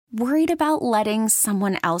Worried about letting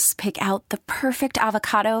someone else pick out the perfect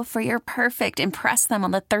avocado for your perfect impress them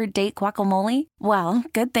on the third date guacamole? Well,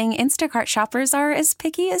 good thing Instacart shoppers are as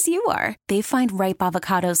picky as you are. They find ripe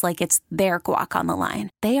avocados like it's their guac on the line.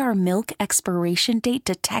 They are milk expiration date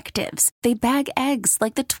detectives. They bag eggs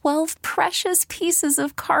like the 12 precious pieces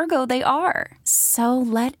of cargo they are. So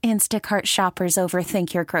let Instacart shoppers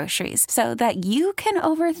overthink your groceries so that you can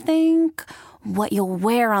overthink what you'll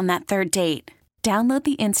wear on that third date. Download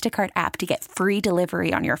the Instacart app to get free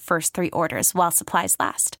delivery on your first 3 orders while supplies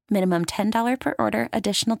last. Minimum $10 per order.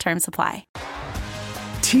 Additional terms apply.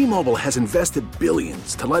 T-Mobile has invested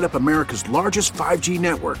billions to light up America's largest 5G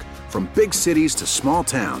network, from big cities to small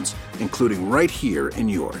towns, including right here in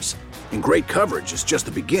yours. And great coverage is just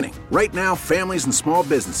the beginning. Right now, families and small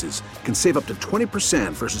businesses can save up to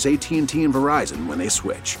 20% versus AT&T and Verizon when they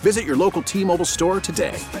switch. Visit your local T-Mobile store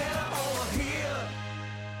today.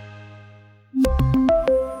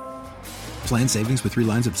 Plan savings with 3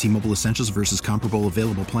 lines of T-Mobile Essentials versus comparable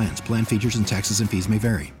available plans. Plan features and taxes and fees may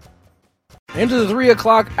vary. Into the 3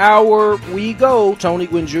 o'clock hour we go. Tony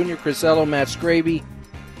Gwynn Jr., Chris Ello, Matt Scraby.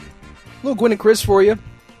 Little Gwynn and Chris for you.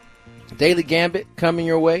 Daily Gambit coming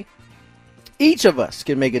your way. Each of us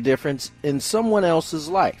can make a difference in someone else's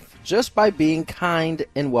life just by being kind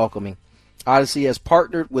and welcoming. Odyssey has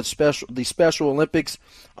partnered with the Special Olympics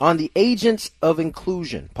on the Agents of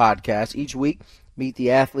Inclusion podcast. Each week, meet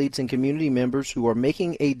the athletes and community members who are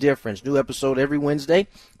making a difference. New episode every Wednesday.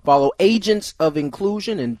 Follow Agents of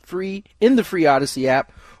Inclusion in the free Odyssey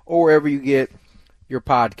app or wherever you get your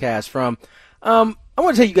podcast from. I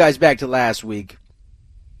want to take you guys back to last week.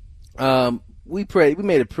 We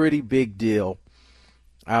made a pretty big deal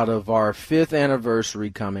out of our 5th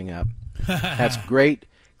anniversary coming up. That's great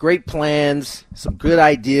plans, some good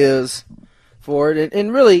ideas for it,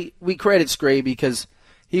 and really we credit Scraby because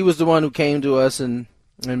he was the one who came to us and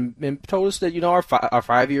told us that our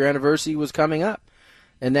 5-year anniversary was coming up,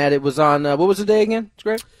 and that it was on what was the day again,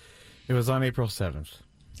 Scraby? It was on April 7th.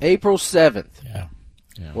 April 7th. Yeah.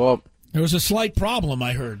 Well, there was a slight problem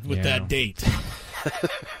I heard with that date.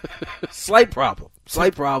 Slight problem.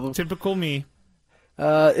 Typical me.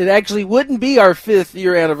 It actually wouldn't be our 5th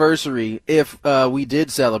year anniversary if we did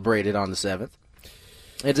celebrate it on the 7th.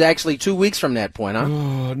 It's actually 2 weeks from that point, huh?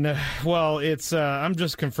 Oh, no. Well, it's I'm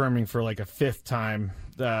just confirming for like a 5th time.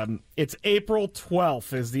 It's April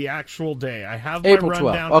 12th is the actual day. I have my April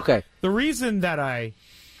rundown. 12th. Okay. The reason that I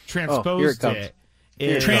transposed it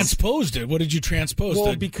is... Transposed it? What did you transpose?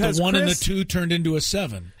 Well, because the 1 and the Chris, 2 turned into a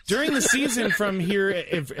 7. During the season from here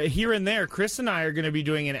and there, Chris and I are going to be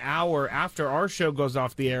doing an hour after our show goes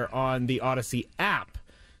off the air on the Odyssey app.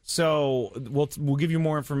 So we'll give you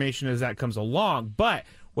more information as that comes along. But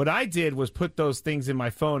what I did was put those things in my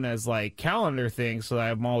phone as like calendar things so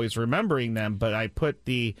that I'm always remembering them. But I put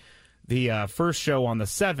the first show on the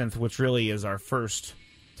 7th, which really is our first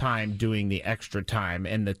time doing the extra time.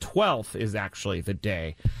 And the 12th is actually the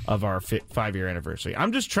day of our 5-year anniversary.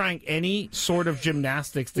 I'm just trying any sort of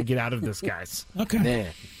gymnastics to get out of this, guys. Okay.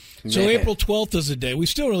 Man. So April 12th is the day. We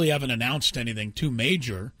still really haven't announced anything too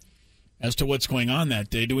major as to what's going on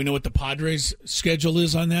that day. Do we know what the Padres' schedule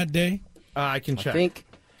is on that day? I can check.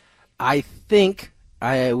 I think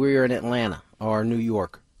we're in Atlanta or New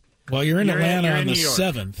York. Well, you're in Atlanta on the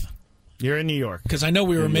 7th. You're in New York. Because I know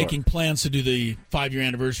we were making plans to do the 5-year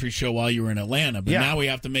anniversary show while you were in Atlanta, but now we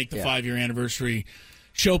have to make the 5-year anniversary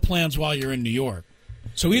show plans while you're in New York.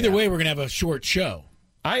 So either way, we're going to have a short show.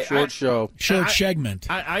 Short segment.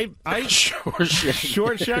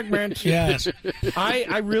 Short segment. Yes.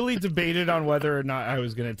 I really debated on whether or not I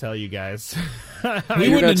was going to tell you guys. We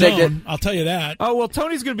wouldn't have known. I'll tell you that. Oh, well,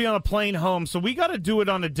 Tony's going to be on a plane home, so we got to do it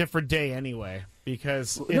on a different day anyway.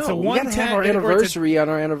 Because it's a 1:10. We got to have our anniversary on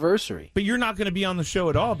our anniversary. But you're not going to be on the show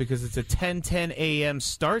at all because it's a 10:10 a.m.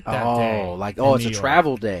 start that day. It's a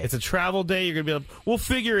travel day. It's a travel day. You're going to be able. We'll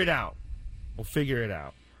figure it out.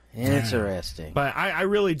 Interesting. But I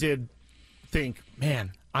really did think,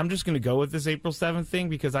 man, I'm just going to go with this April 7th thing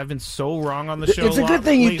because I've been so wrong on the show. It's a good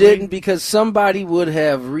thing you didn't because somebody would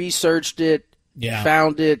have researched it,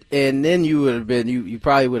 found it, and then you would have been you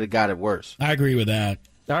probably would have got it worse. I agree with that.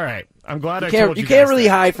 All right. I'm glad you can't really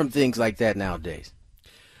hide from things like that nowadays.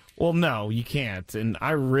 Well, no, you can't, and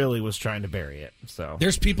I really was trying to bury it. So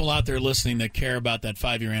there's people out there listening that care about that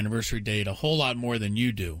 5-year anniversary date a whole lot more than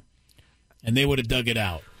you do, and they would have dug it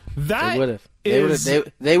out. They would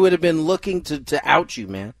have. They would have been looking to out you,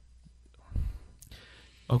 man.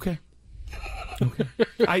 Okay.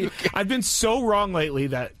 I've been so wrong lately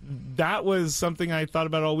that was something I thought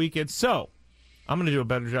about all weekend. So I'm going to do a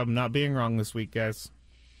better job of not being wrong this week, guys.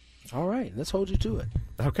 All right, let's hold you to it.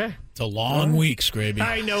 Okay. It's a long week, Scraby.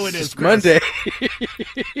 I know it is, Chris. Monday.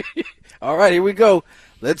 All right, here we go.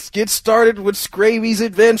 Let's get started with Scraby's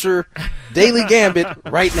Adventure Daily Gambit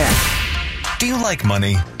right now. Do you like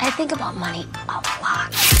money? I think about money a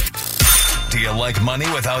lot. Do you like money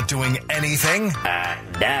without doing anything?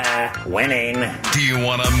 Winning. Do you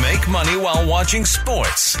want to make money while watching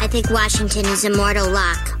sports? I think Washington is immortal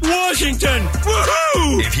luck. Washington!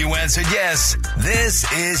 Woohoo! If you answered yes,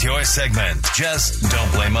 this is your segment. Just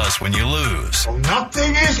don't blame us when you lose.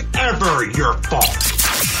 Nothing is ever your fault.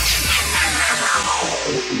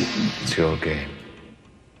 It's your game.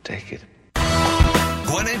 Take it.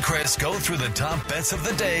 Gwen and Chris go through the top bets of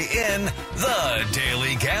the day in The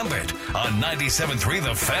Daily Gambit on 97.3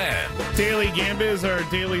 The Fan. Daily Gambit is our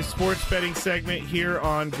daily sports betting segment here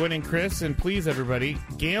on Gwen and Chris. And please, everybody,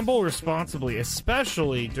 gamble responsibly,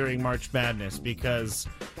 especially during March Madness, because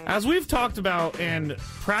as we've talked about and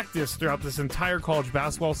practiced throughout this entire college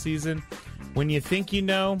basketball season, when you think you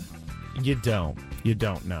know, you don't. You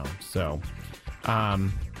don't know. So,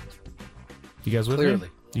 you guys with me? Clearly.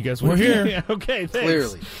 You guys We're here. Yeah, okay, thanks.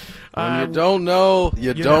 Clearly. When you don't know,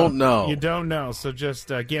 you don't know. You don't know, so just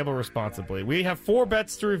gamble responsibly. We have 4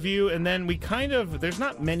 bets to review, and then there's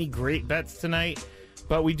not many great bets tonight,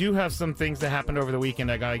 but we do have some things that happened over the weekend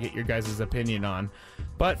I got to get your guys' opinion on.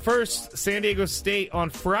 But first, San Diego State on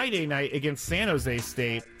Friday night against San Jose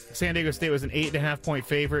State. San Diego State was an 8.5-point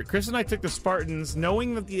favorite. Chris and I took the Spartans,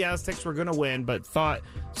 knowing that the Aztecs were going to win, but thought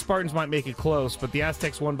Spartans might make it close. But the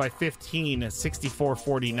Aztecs won by 15,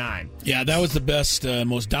 64-49. Yeah, that was the best,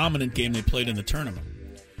 most dominant game they played in the tournament.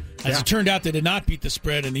 As it turned out, they did not beat the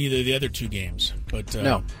spread in either of the other 2 games. But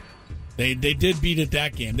no. They did beat it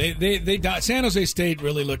that game. San Jose State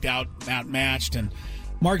really looked outmatched, and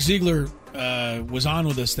Mark Ziegler was on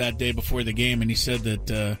with us that day before the game, and he said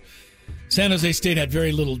that San Jose State had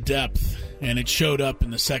very little depth, and it showed up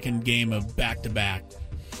in the second game of back-to-back.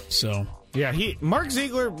 So yeah, Mark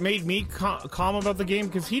Ziegler made me calm about the game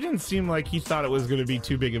because he didn't seem like he thought it was going to be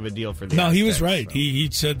too big of a deal for the Aztecs. He was right. So. He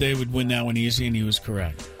said they would win that one easy, and he was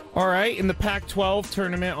correct. All right, in the Pac-12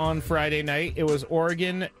 tournament on Friday night, it was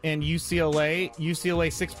Oregon and UCLA. UCLA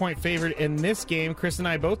 6-point favorite in this game. Chris and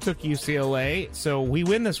I both took UCLA, so we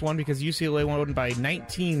win this one because UCLA won by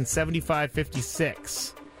 19,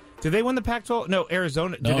 75-56. Did they win the Pac-12? No,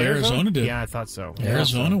 Arizona. No, Arizona did. Yeah, I thought so.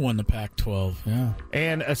 Arizona won the Pac-12, yeah.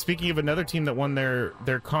 And speaking of another team that won their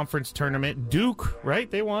conference tournament, Duke,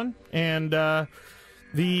 right? They won. And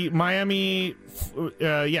the Miami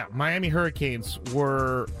Hurricanes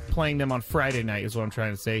were playing them on Friday night is what I'm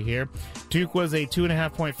trying to say here. Duke was a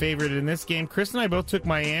 2.5-point favorite in this game. Chris and I both took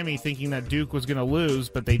Miami thinking that Duke was going to lose,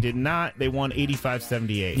 but they did not. They won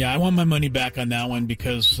 85-78. Yeah, I want my money back on that one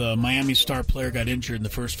because Miami's star player got injured in the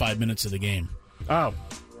first 5 minutes of the game. Oh.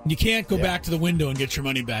 You can't go back to the window and get your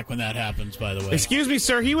money back when that happens, by the way. Excuse me,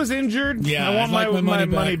 sir. He was injured. Yeah, I want my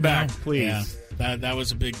money back, please. Yeah. That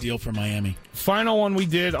was a big deal for Miami. Final one we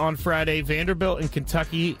did on Friday, Vanderbilt and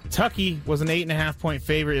Kentucky. Tucky was an 8.5-point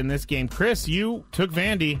favorite in this game. Chris, you took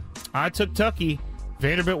Vandy. I took Tucky.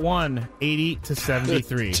 Vanderbilt won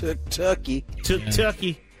 80-73.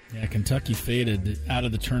 Tucky. Yeah, Kentucky faded out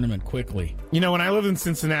of the tournament quickly. You know, when I lived in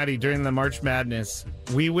Cincinnati during the March Madness,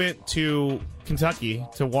 we went to Kentucky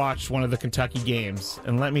to watch one of the Kentucky games.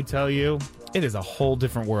 And let me tell you, it is a whole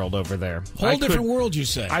differern world over there. Whole different world, you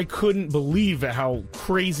say? I couldn't believe how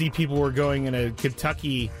crazy people were going in a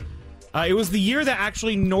Kentucky. It was the year that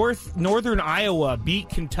actually Northern Iowa beat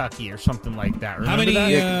Kentucky or something like that. Remember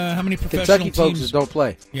that? How many professional Kentucky teams folks don't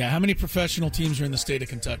play? Yeah, how many professional teams are in the state of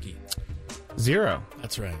Kentucky? 0.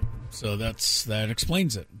 That's right. So that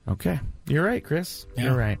explains it. Okay. You're right, Chris. Yeah.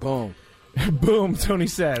 You're right. Boom. Boom, Tony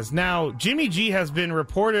says. Now, Jimmy G has been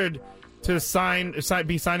reported to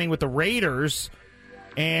be signing with the Raiders,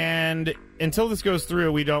 and until this goes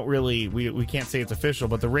through, we can't say it's official,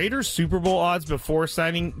 but the Raiders' Super Bowl odds before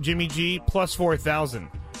signing Jimmy G, plus 4,000.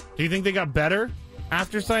 Do you think they got better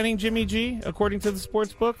after signing Jimmy G, according to the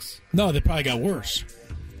sports books? No, they probably got worse.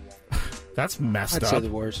 That's messed up. I'd say the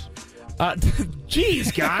worst.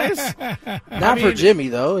 Jeez, guys. Not for Jimmy,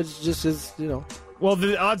 though. It's just his, Well,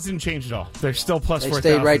 the odds didn't change at all. They're still plus 4,000.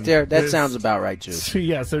 They stayed right there. That sounds about right, too.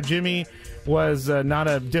 Yeah, so Jimmy was not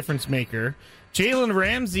a difference maker. Jalen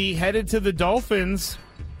Ramsey headed to the Dolphins.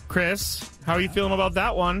 Chris, how are you feeling about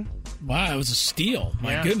that one? Wow, it was a steal.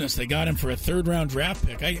 My goodness, they got him for a third-round draft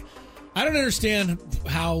pick. I don't understand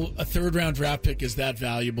how a third-round draft pick is that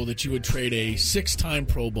valuable that you would trade a 6-time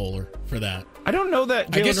Pro Bowler for that. I don't know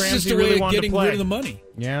that Jalen I guess it's Ramsey just a really way of wanted getting to play. rid of the money.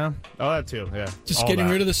 Yeah. Oh, that too. Yeah. Just getting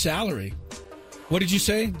rid of the salary. What did you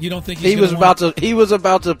say? You don't think he was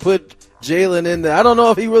about to put Jalen in the I don't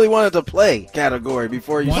know if he really wanted to play category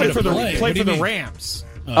before you Play said for the Rams.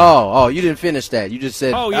 Oh, you didn't finish that. You just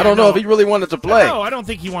said, I don't know if he really wanted to play. No, I don't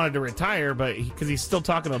think he wanted to retire, but because he's still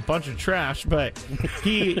talking a bunch of trash. But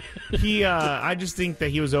I just think that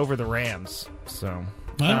he was over the Rams. So,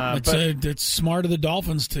 it's smart of the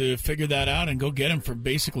Dolphins to figure that out and go get him for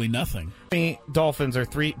basically nothing. The Dolphins are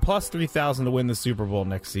plus 3,000 to win the Super Bowl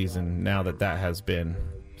next season. Now that has been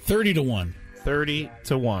 30-1.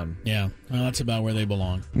 30-1. Yeah, well, that's about where they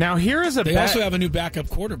belong. Now here is They also have a new backup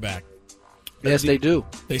quarterback. Yes, they do.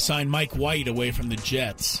 They signed Mike White away from the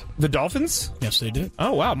Jets. The Dolphins? Yes, they did.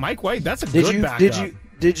 Oh, wow. Mike White, that's a good backup.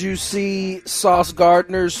 Did you see Sauce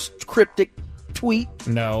Gardner's cryptic tweet?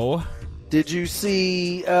 No. Did you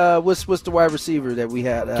see what's the wide receiver that we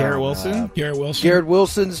had? Garrett Wilson? Garrett Wilson. Garrett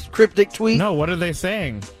Wilson's cryptic tweet? No, what are they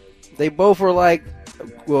saying? They both were like,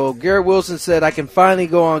 well, Garrett Wilson said, I can finally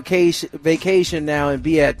go on vacation now and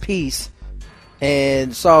be at peace.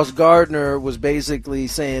 And Sauce Gardner was basically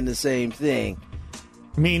saying the same thing.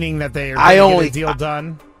 Meaning that they are going to get a deal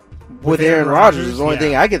done? With Aaron Rodgers is the only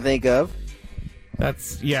thing I can think of.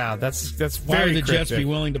 That's very Why would the Jets cryptic. be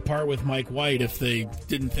willing to part with Mike White if they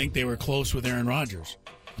didn't think they were close with Aaron Rodgers?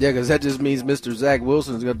 Yeah, because that just means Mr. Zach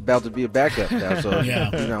Wilson is about to be a backup now. So,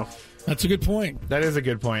 yeah. That's a good point. That is a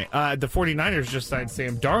good point. The 49ers just signed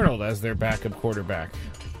Sam Darnold as their backup quarterback.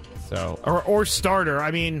 So or starter.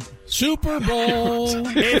 I mean, Super Bowl.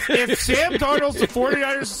 if Sam Darnold's the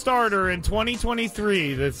 49ers starter in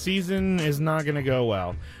 2023, the season is not going to go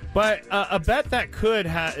well. But a bet that could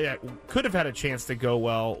have had a chance to go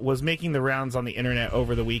well was making the rounds on the internet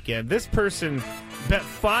over the weekend. This person bet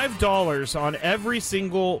 $5 on every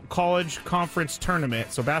single college conference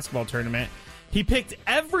tournament, so basketball tournament. He picked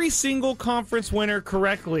every single conference winner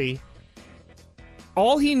correctly.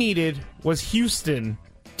 All he needed was Houston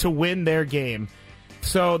to win their game.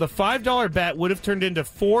 So the $5 bet would have turned into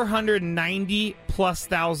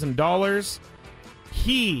 $490,000+.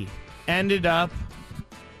 He ended up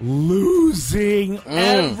losing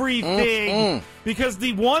everything because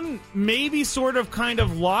the one maybe sort of kind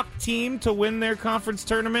of locked team to win their conference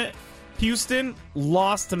tournament, Houston,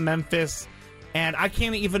 lost to Memphis, and I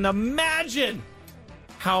can't even imagine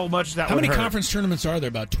how much that How would many hurt. conference tournaments are there?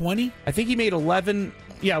 About 20? I think he made 11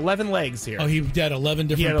 legs here. Oh, he had 11 different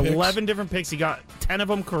picks? He had 11 different picks. He got 10 of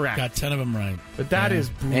them correct. Got 10 of them right. But that is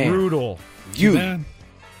brutal. You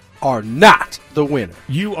are not the winner.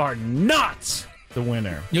 You are not the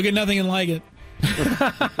winner. You'll get nothing and like it.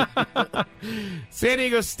 San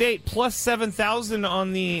Diego State plus 7,000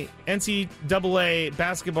 on the NCAA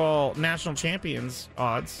basketball national champions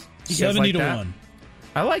odds. You guys 70 like to that? 1.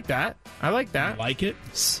 I like that. Like it?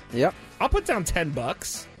 Yep. I'll put down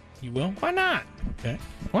 $10. You will? Why not? Okay.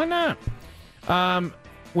 Why not?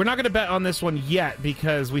 We're not going to bet on this one yet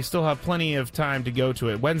because we still have plenty of time to go to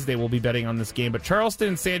it. Wednesday we'll be betting on this game. But Charleston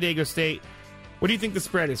and San Diego State, what do you think the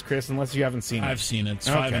spread is, Chris, unless you haven't seen it? I've seen it. It's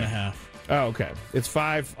 5.5. Oh, okay. It's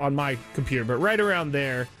 5 on my computer, but right around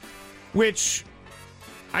there, which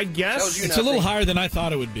I guess... It's a little higher than I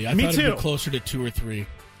thought it would be. I Me thought too. it would be closer to 2 or 3.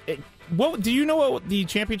 Do you know what the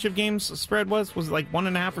championship game's spread was? Was it like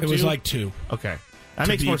 1.5 or 2? It was like 2. Okay. That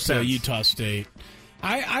makes more sense. Utah State.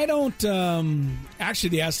 I don't... actually,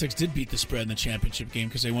 the Aztecs did beat the spread in the championship game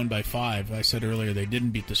because they won by 5. I said earlier they didn't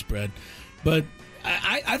beat the spread. But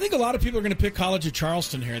I think a lot of people are going to pick College of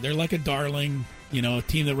Charleston here. They're like a darling, a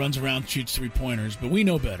team that runs around, shoots 3-pointers. But we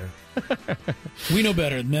know better. We know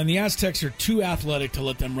better. Man, the Aztecs are too athletic to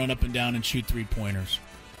let them run up and down and shoot 3-pointers.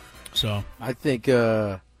 So I think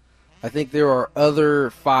there are other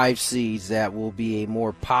 5 seeds that will be a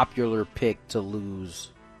more popular pick to lose.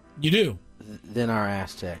 You do? Than our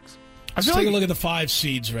Aztecs. Let's take a look at the 5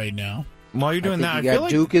 seeds right now. While you're doing that, you got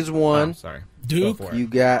Duke as 1. Oh, sorry. Duke. You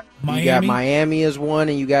got Miami as 1,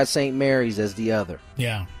 and you got St. Mary's as the other.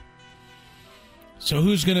 Yeah. So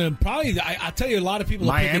who's going to probably? I'll tell you, a lot of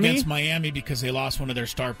people pick against Miami because they lost one of their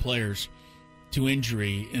star players to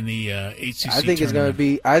injury in the ACC. I think it's going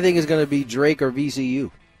to be Drake or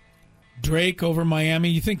VCU. Drake over Miami.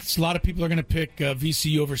 You think a lot of people are going to pick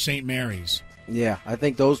VCU over St. Mary's? Yeah, I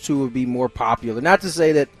think those two would be more popular. Not to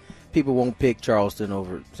say that people won't pick Charleston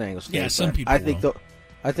over San Diego State. Yeah, some people will.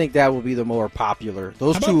 I think that will be the more popular.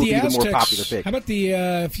 Those two will be the more popular pick. How about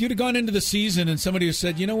if you'd have gone into the season and somebody who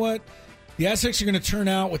said, you know what, the Aztecs are going to turn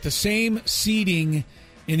out with the same seeding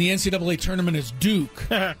in the NCAA tournament as Duke.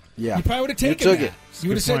 Yeah, you probably would have taken it. You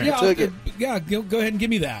would have said, go ahead and give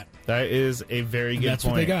me that. That is a very good That's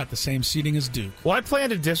point. what they got, the same seeding as Duke. Well, I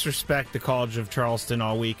plan to disrespect the College of Charleston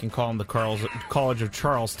all week and call them the College of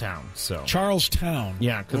Charlestown. So Charlestown.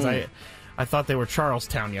 Yeah, because I thought they were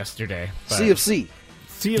Charlestown yesterday. But CFC.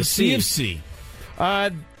 CFC.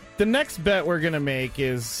 The next bet we're going to make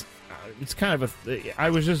is, it's kind of I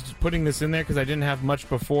was just putting this in there because I didn't have much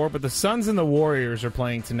before, but the Suns and the Warriors are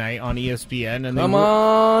playing tonight on ESPN. And Come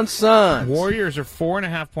on, Suns. Warriors are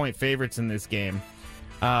 4.5-point favorites in this game.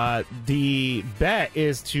 The bet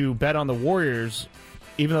is to bet on the Warriors,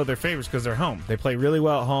 even though they're favorites, because they're home. They play really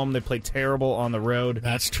well at home. They play terrible on the road.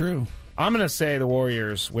 That's true. I'm going to say the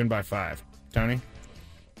Warriors win by 5. Tony?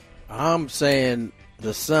 I'm saying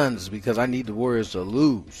the Suns because I need the Warriors to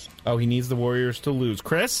lose. Oh, he needs the Warriors to lose.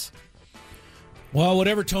 Chris? Well,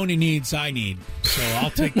 whatever Tony needs, I need. So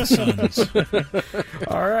I'll take the Suns.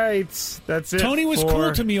 All right. That's it. Tony was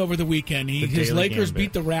cool to me over the weekend. His Lakers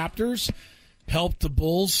beat the Raptors, helped the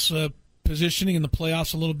Bulls positioning in the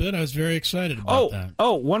playoffs a little bit. I was very excited about that.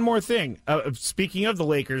 Oh, one more thing. Speaking of the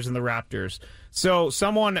Lakers and the Raptors, so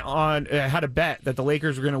someone had a bet that the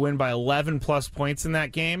Lakers were going to win by 11-plus points in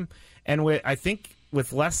that game, and I think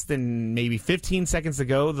with less than maybe 15 seconds to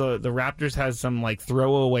go, the Raptors had some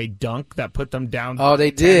throwaway dunk that put them down. Oh,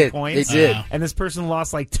 they 10 did. points. They did. And this person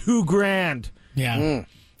lost $2,000. Yeah.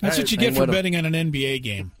 That's what you get for betting on an NBA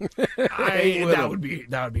game. That would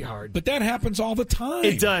be hard. But that happens all the time.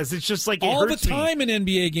 It does. It's just it all the hurts me. time in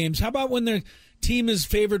NBA games. How about when their team is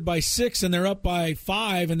favored by 6 and they're up by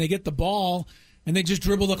 5 and they get the ball and they just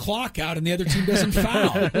dribble the clock out and the other team doesn't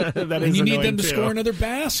foul? And you need them to score another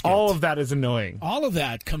basket. All of that is annoying. All of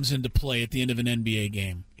that comes into play at the end of an NBA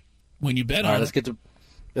game when you bet on it.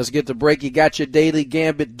 Let's get to break. You got your daily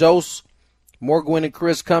Gambit dose. More Gwen and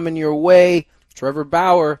Chris coming your way. Trevor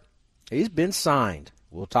Bauer, he's been signed.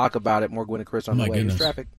 We'll talk about it. More Gwen and Chris on the way. Here's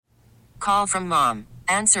traffic. Call from mom.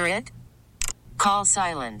 Answer it. Call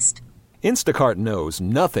silenced. Instacart knows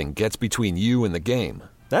nothing gets between you and the game.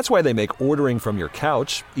 That's why they make ordering from your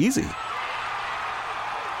couch easy.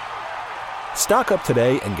 Stock up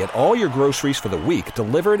today and get all your groceries for the week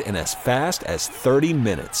delivered in as fast as 30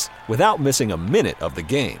 minutes without missing a minute of the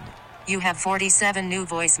game. You have 47 new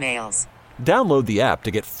voicemails. Download the app to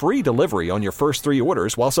get free delivery on your first 3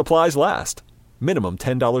 orders while supplies last. Minimum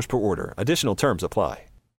 $10 per order. Additional terms apply.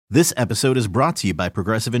 This episode is brought to you by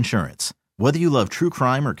Progressive Insurance. Whether you love true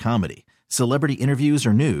crime or comedy, celebrity interviews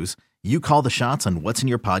or news, you call the shots on what's in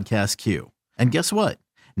your podcast queue. And guess what?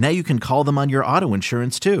 Now you can call them on your auto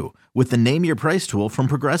insurance too with the Name Your Price tool from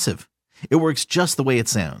Progressive. It works just the way it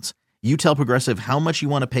sounds. You tell Progressive how much you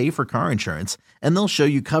want to pay for car insurance, and they'll show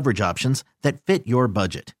you coverage options that fit your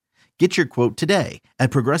budget. Get your quote today at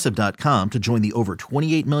Progressive.com to join the over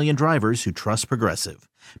 28 million drivers who trust Progressive.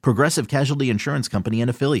 Progressive Casualty Insurance Company and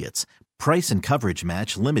Affiliates. Price and coverage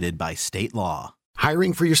match limited by state law.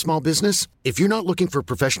 Hiring for your small business? If you're not looking for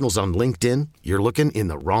professionals on LinkedIn, you're looking in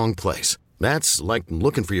the wrong place. That's like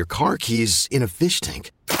looking for your car keys in a fish tank.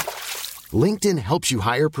 LinkedIn helps you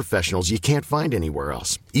hire professionals you can't find anywhere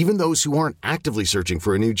else, even those who aren't actively searching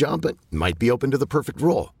for a new job but might be open to the perfect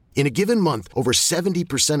role. In a given month, over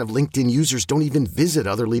 70% of LinkedIn users don't even visit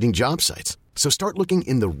other leading job sites. So start looking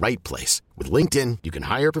in the right place. With LinkedIn, you can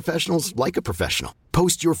hire professionals like a professional.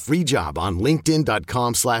 Post your free job on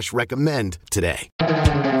linkedin.com/recommend today. Welcome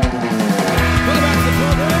back to the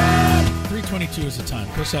program. 3:22 is the time.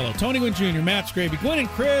 Chris Ello, Tony Gwynn Jr., Matt Scraby, Gwen and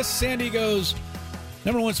Chris, San Diego's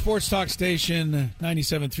 #1 sports talk station,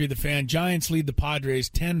 97.3 The Fan. Giants lead the Padres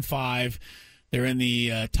 10-5. They're in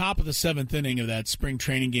the top of the 7th inning of that spring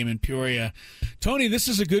training game in Peoria. Tony, this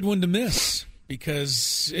is a good one to miss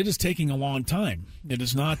because it is taking a long time. It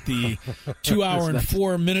is not the 2-hour and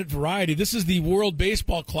 4-minute variety. This is the World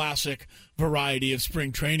Baseball Classic variety of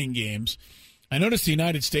spring training games. I noticed the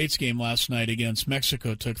United States game last night against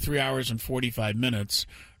Mexico took 3 hours and 45 minutes,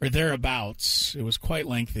 or thereabouts. It was quite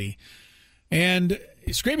lengthy. And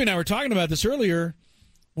Scraby and I were talking about this earlier.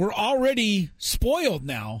 We're already spoiled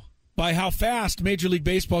now by how fast Major League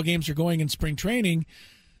Baseball games are going in spring training,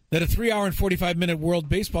 that a 3-hour and 45-minute World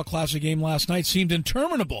Baseball Classic game last night seemed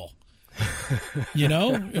interminable.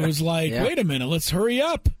 It was like, wait a minute, let's hurry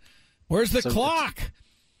up. Where's the clock?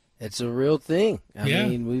 It's a real thing. I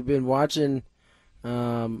mean, we've been watching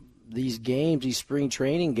these games, these spring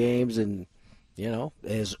training games, and,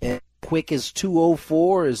 as quick as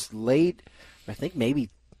 2:04, as late, I think maybe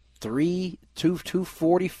 2:45,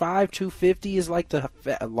 2:50 is like the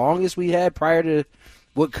longest we had prior to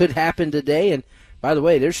what could happen today. And by the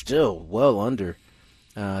way, they're still well under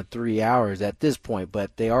 3 hours at this point,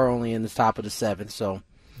 but they are only in the top of the 7th. So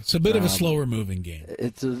it's a bit of a slower moving game.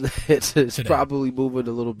 It's probably moving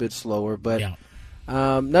a little bit slower, but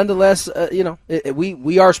nonetheless,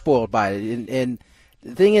 we are spoiled by it. And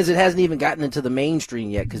the thing is, it hasn't even gotten into the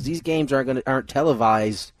mainstream yet because these games aren't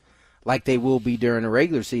televised like they will be during the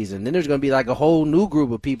regular season. Then there's going to be like a whole new group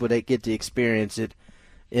of people that get to experience it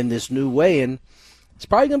in this new way, and it's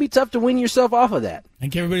probably going to be tough to win yourself off of that. I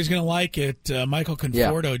think everybody's going to like it. Michael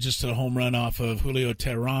Conforto just hit a home run off of Julio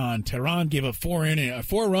Teheran. Teheran gave up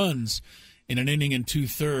 4 runs in an inning and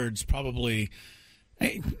 2/3. Probably,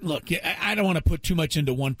 look, I don't want to put too much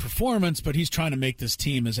into one performance, but he's trying to make this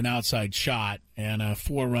team as an outside shot. And a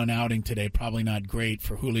 4-run outing today, probably not great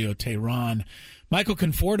for Julio Teheran. Michael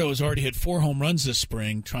Conforto has already hit 4 home runs this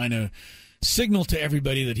spring, trying to signal to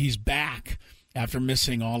everybody that he's back after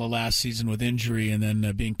missing all of last season with injury and then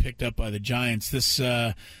being picked up by the Giants.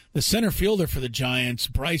 The center fielder for the Giants,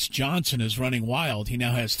 Bryce Johnson, is running wild. He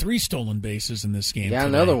now has 3 stolen bases in this game. Got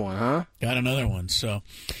another one, huh? Got another one. So,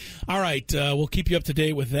 all right, we'll keep you up to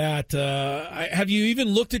date with that. Have you even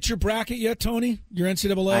looked at your bracket yet, Tony? Your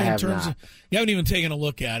NCAA? I have not. You haven't even taken a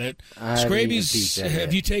look at it. Scraby's,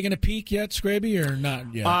 have you taken a peek yet, Scraby, or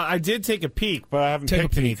not yet? I did take a peek, but I haven't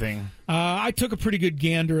picked anything. I took a pretty good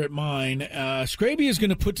gander at mine. Scraby is going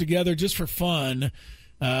to put together, just for fun,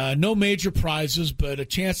 no major prizes, but a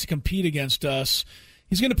chance to compete against us.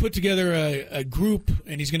 He's going to put together a group,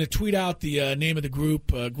 and he's going to tweet out the name of the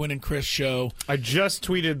group, Gwynn and Chris Show. I just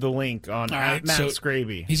tweeted the link on Matt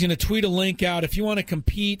Scraby. He's going to tweet a link out. If you want to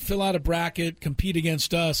compete, fill out a bracket, compete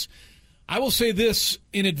against us. I will say this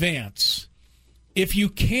in advance. If you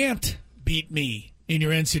can't beat me in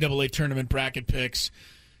your NCAA tournament bracket picks,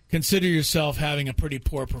 consider yourself having a pretty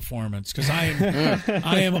poor performance, because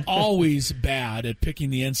I am always bad at picking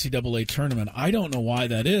the NCAA tournament. I don't know why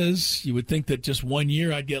that is. You would think that just one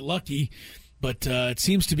year I'd get lucky, but it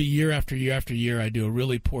seems to be year after year after year I do a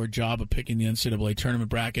really poor job of picking the NCAA tournament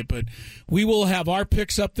bracket. But we will have our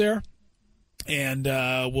picks up there, and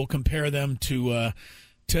we'll compare them to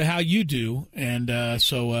how you do. And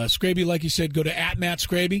so Scraby, like you said, go to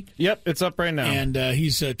 @MattScraby. Yep, it's up right now. And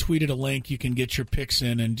he's tweeted a link. You can get your picks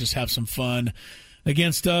in and just have some fun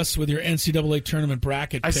against us with your NCAA tournament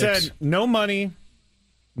bracket picks. I said no money,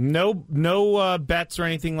 no bets or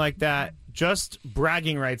anything like that. Just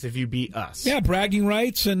bragging rights if you beat us. Yeah, bragging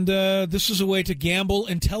rights, and this is a way to gamble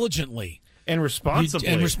intelligently. And responsibly.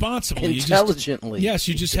 Intelligently. You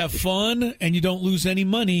just have fun, and you don't lose any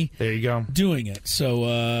money. There you go. Doing it. So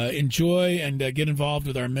enjoy and get involved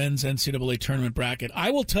with our men's NCAA tournament bracket. I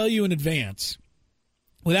will tell you in advance,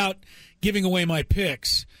 without giving away my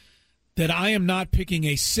picks, that I am not picking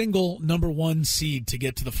a single number 1 seed to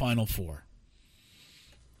get to the Final Four.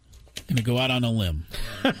 I'm going to go out on a limb.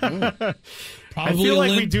 I feel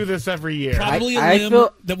like we do this every year. Probably a limb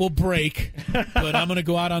that will break, but I'm going to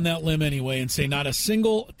go out on that limb anyway and say not a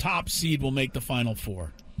single top seed will make the Final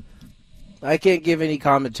Four. I can't give any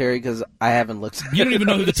commentary because I haven't looked. You don't even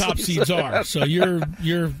know who the top seeds are, so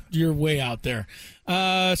you're way out there.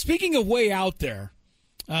 Speaking of way out there,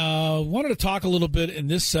 wanted to talk a little bit in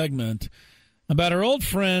this segment about our old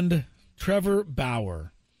friend Trevor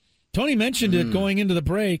Bauer. Tony mentioned it going into the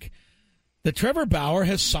break, that Trevor Bauer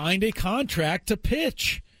has signed a contract to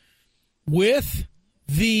pitch with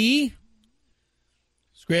the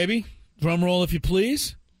Scraby. Drum roll, if you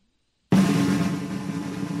please.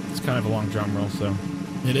 It's kind of a long drum roll, so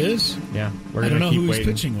it is. Yeah, I don't know who he's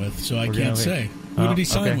pitching with, so I can't say. Who did he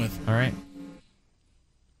sign with? All right.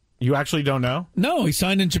 You actually don't know? No, he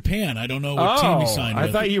signed in Japan. I don't know what team he signed with.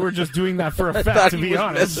 I thought you were just doing that for effect, to be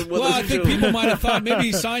honest. Well, I think people might have thought maybe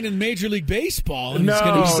he signed in Major League Baseball. And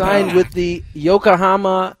he signed with the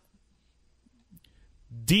Yokohama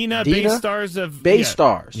Dina Bay Stars of... Bay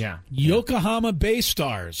Stars. Yeah. Yokohama Bay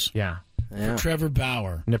Stars. Yeah. For Trevor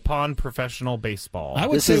Bauer. Nippon Professional Baseball. I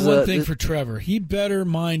would say one thing for Trevor. He better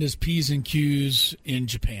mind his P's and Q's in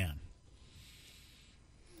Japan.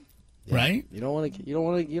 Yeah. Right? You don't want to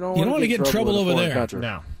get in trouble over there.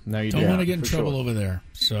 No, you don't want to get in trouble over there.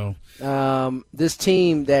 So, this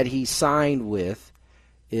team that he signed with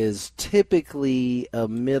is typically a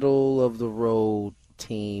middle of the road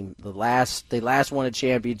team. They last won a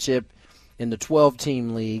championship in the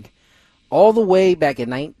 12-team league, all the way back in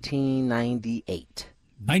 1998.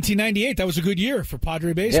 1998, that was a good year for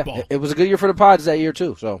Padre baseball. Yeah, it was a good year for the Pods that year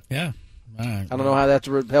too. So yeah. I don't know how that's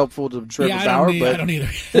helpful to Trevor Bauer, but I don't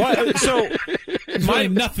either. So there's really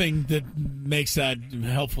nothing that makes that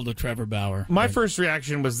helpful to Trevor Bauer. My first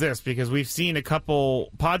reaction was this, because we've seen a couple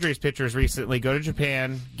Padres pitchers recently go to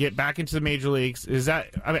Japan, get back into the major leagues.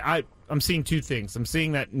 I'm seeing two things. I'm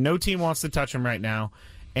seeing that no team wants to touch him right now,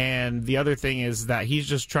 and the other thing is that he's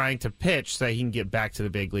just trying to pitch so that he can get back to the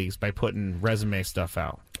big leagues by putting resume stuff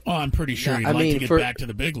out. Oh, I'm pretty sure he'd like to get back to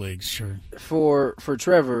the big leagues. Sure. For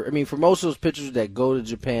Trevor, for most of those pitchers that go to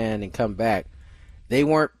Japan and come back, they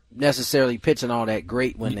weren't necessarily pitching all that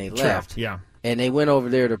great when they left. Yeah. And they went over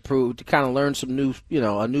there to kind of learn some new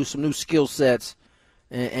skill sets,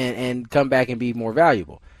 and come back and be more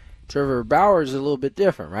valuable. Trevor Bauer is a little bit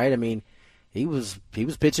different, right? I mean, he was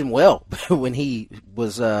pitching well when he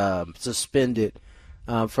was suspended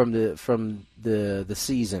from the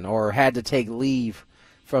season, or had to take leave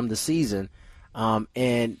from the season,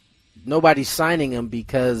 and nobody's signing him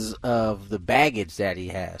because of the baggage that he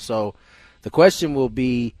has. So the question will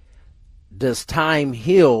be, does time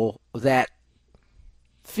heal that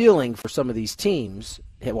feeling for some of these teams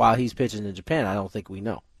while he's pitching in Japan? I don't think we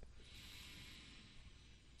know.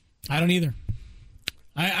 I don't either.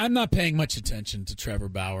 I'm not paying much attention to Trevor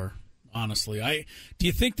Bauer, honestly. Do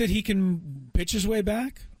you think that he can pitch his way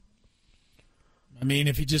back? I mean,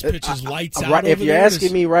 if he just pitches lights out, if you're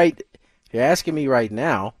asking me right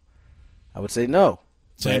now, I would say no.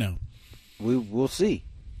 Say no. We'll see.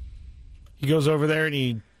 He goes over there and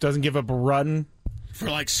he doesn't give up a run for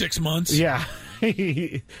like 6 months. Yeah,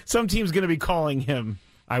 some team's going to be calling him,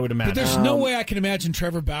 I would imagine. But there's no way I can imagine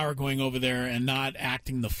Trevor Bauer going over there and not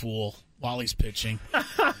acting the fool while he's pitching.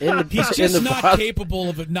 He's just not capable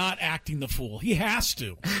of not acting the fool. He has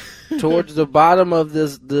to. Towards the bottom of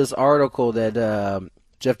this article that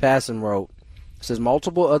Jeff Passan wrote, it says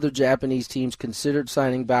multiple other Japanese teams considered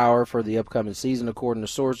signing Bauer for the upcoming season, according to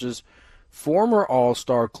sources. Former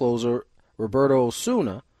All-Star closer Roberto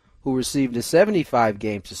Osuna, who received a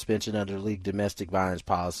 75-game suspension under league domestic violence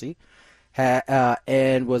policy,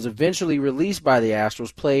 and was eventually released by the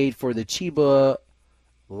Astros, played for the Chiba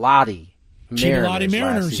Lotte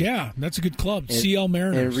Mariners, yeah. That's a good club. CL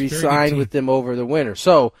Mariners. And re-signed with them over the winter.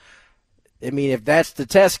 So, I mean, if that's the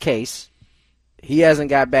test case, he hasn't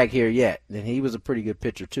got back here yet. And he was a pretty good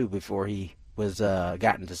pitcher, too, before he was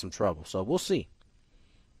got into some trouble. So we'll see.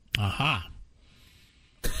 Aha.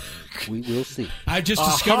 We will see. I just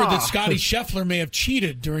discovered that Scotty Scheffler may have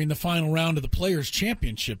cheated during the final round of the Players'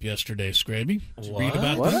 Championship yesterday, Scraby. Did you read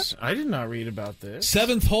about this? I did not read about this.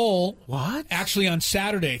 7th hole. What? Actually, on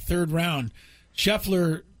Saturday, 3rd round,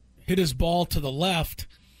 Scheffler hit his ball to the left.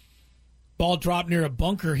 Ball dropped near a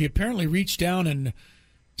bunker. He apparently reached down and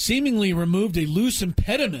seemingly removed a loose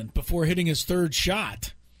impediment before hitting his 3rd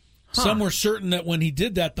shot. Some were certain that when he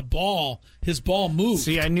did that, his ball moved.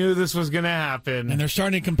 See, I knew this was going to happen. And they're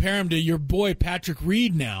starting to compare him to your boy Patrick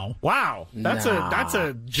Reed now. Wow, that's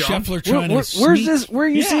a jump. Scheffler trying to sneak. Where's this? Where are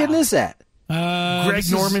you seeing this at? Greg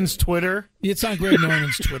Norman's Twitter. It's on Greg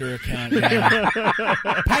Norman's Twitter account. Yeah.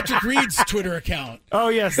 Patrick Reed's Twitter account. Oh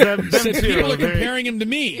yes, them said too. People are comparing him to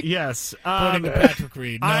me. Yes, according to Patrick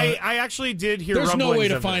Reed. No, I actually did hear. There's no way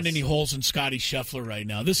to of find this. any holes in Scotty Scheffler right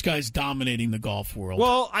now. This guy's dominating the golf world.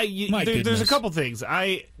 Well, there's a couple things.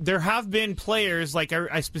 There have been players like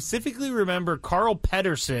I specifically remember Carl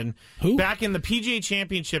Pedersen back in the PGA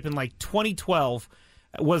Championship in like 2012.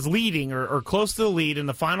 Was leading or close to the lead in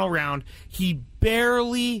the final round. He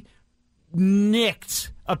barely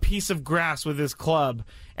nicked a piece of grass with his club,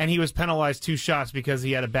 and he was penalized 2 shots because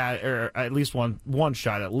he had a bad, or at least one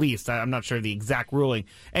shot at least. I'm not sure the exact ruling.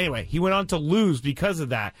 Anyway, he went on to lose because of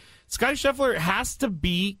that. Scotty Scheffler has to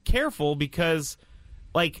be careful because,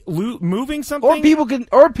 like, moving something,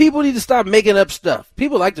 or people need to stop making up stuff.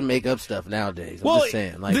 People like to make up stuff nowadays. I'm just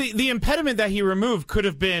saying, like, the impediment that he removed could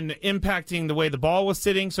have been impacting the way the ball was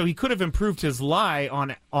sitting, so he could have improved his lie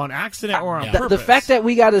on accident or on purpose. The fact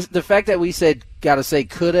that we said gotta say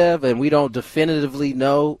could have, and we don't definitively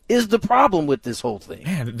know, is the problem with this whole thing.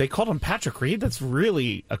 Man, they called him Patrick Reed. That's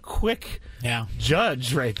really a quick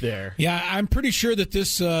judge right there. Yeah, I'm pretty sure that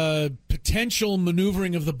this potential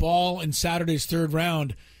maneuvering of the ball in Saturday's 3rd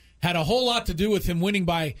round had a whole lot to do with him winning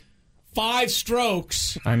by 5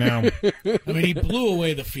 strokes. I know. I mean, he blew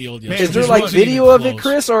away the field yesterday. Is there like video of it,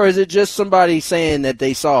 Chris, or is it just somebody saying that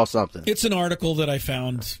they saw something? It's an article that I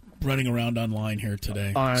found running around online here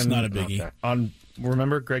today. It's not a biggie. Okay.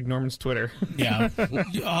 Remember Greg Norman's Twitter? Yeah. I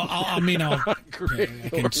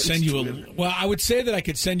can send you I would say that I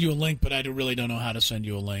could send you a link, but I really don't know how to send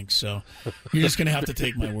you a link, so you're just going to have to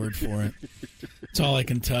take my word for it. That's all I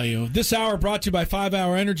can tell you. This hour brought to you by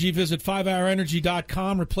 5-Hour Energy. Visit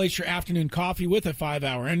 5hourenergy.com. Replace your afternoon coffee with a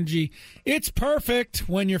 5-Hour Energy. It's perfect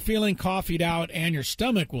when you're feeling coffeeed out, and your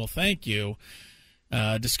stomach will thank you.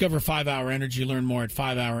 Discover 5-Hour Energy. Learn more at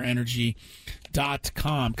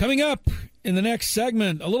 5hourenergy.com. Coming up in the next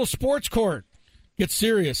segment, a little sports court. Get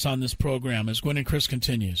serious on this program as Gwen and Chris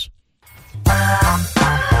continues.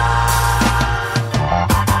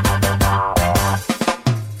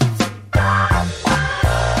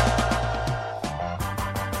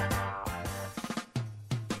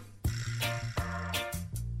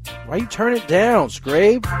 Why you turn it down,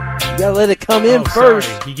 Scrape? You gotta let it come in first,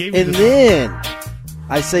 and then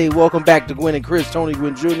I say welcome back to Gwen and Chris, Tony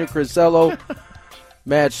Gwynn Jr., Chris Cello.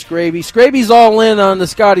 Matt Scraby. Scraby's all in on the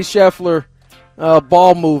Scotty Scheffler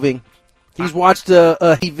ball moving. He's watched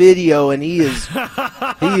a video, and he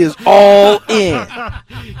is all in.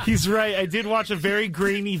 He's right. I did watch a very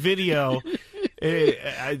grainy video.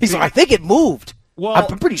 I think it moved. Well,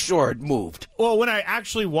 I'm pretty sure it moved. Well, when I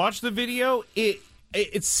actually watched the video,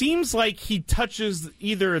 it seems like he touches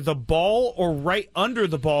either the ball or right under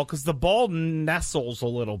the ball because the ball nestles a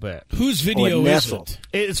little bit. Whose video is it?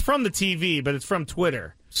 It's from the TV, but it's from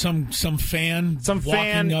Twitter. Some fan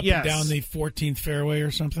walking up and down the 14th fairway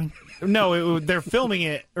or something? No, they're filming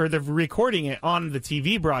it or they're recording it on the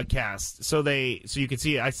TV broadcast, so you can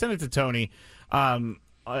see it. I sent it to Tony.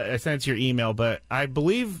 I sent it to your email, but I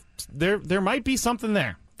believe there might be something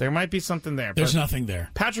there. There might be something there. There's nothing there.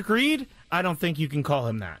 Patrick Reed, I don't think you can call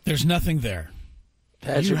him that. There's nothing there.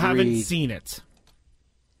 You haven't seen it.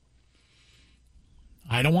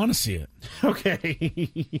 I don't want to see it.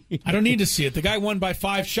 Okay. I don't need to see it. The guy won by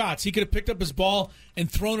 5 shots. He could have picked up his ball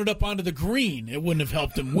and thrown it up onto the green. It wouldn't have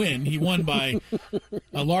helped him win. He won by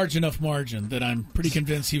a large enough margin that I'm pretty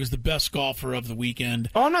convinced he was the best golfer of the weekend.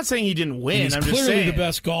 Oh, I'm not saying he didn't win. He's I'm clearly just saying the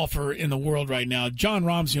best golfer in the world right now. John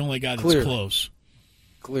Rahm's the only guy that's close.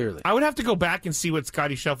 Clearly. I would have to go back and see what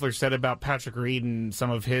Scotty Scheffler said about Patrick Reed and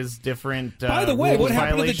some of his different By the way, what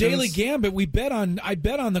happened violations. to the Daily Gambit? I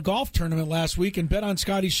bet on the golf tournament last week and bet on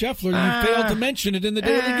Scotty Scheffler. You failed to mention it in the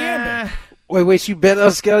Daily Gambit. Wait, you bet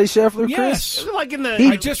on Scotty Scheffler, Chris? Yes. Like in the,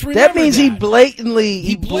 I just remembered that means he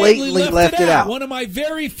blatantly left it out. One of my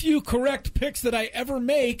very few correct picks that I ever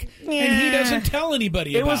make, and he doesn't tell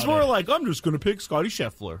anybody about it. It was more like, I'm just going to pick Scotty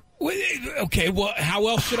Scheffler. Okay, well, how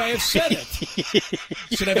else should I have said it?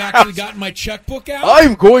 Should I have actually gotten my checkbook out?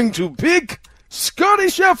 I'm going to pick Scotty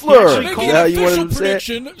Scheffler. Making an official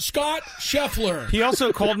prediction, Scott Scheffler. He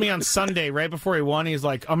also called me on Sunday right before he won. He's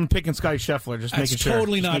like, I'm picking Scotty Scheffler. Just making sure. That's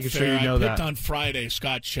totally not fair. Sure you know I picked that. on Friday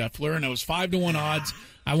Scott Scheffler, and it was 5-1 odds.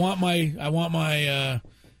 I want my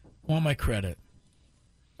credit.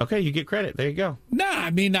 Okay, you get credit. There you go. Nah,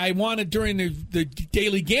 I mean, I want it during the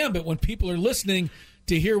Daily Gambit when people are listening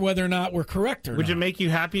to hear whether or not we're correct or not. Would it make you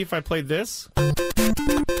happy if I played this? Yeah,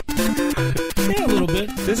 a little bit.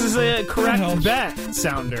 This is a correct bet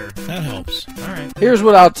sounder. That helps. All right. Here's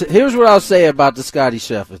what I'll say about the Scotty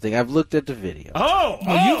Scheffler thing. I've looked at the video. Oh,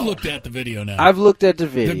 you've looked at the video now. I've looked at the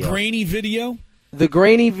video. The grainy video? The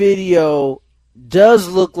grainy video does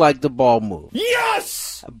look like the ball moved.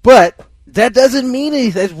 Yes! But that doesn't mean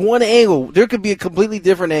anything. That's one angle. There could be a completely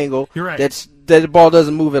different angle. You're right. That the ball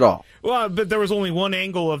doesn't move at all. Well, but there was only one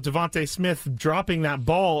angle of Devontae Smith dropping that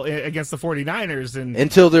ball against the 49ers.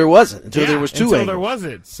 Until there wasn't. There was two until angles. There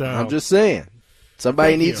wasn't. So I'm just saying.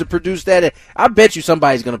 Somebody needs to produce that. I bet you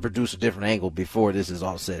somebody's going to produce a different angle before this is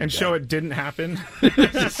all said and show it didn't happen.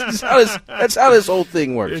 That's how this whole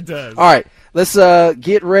thing works. It does. All right. Let's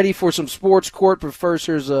get ready for some sports court, but first,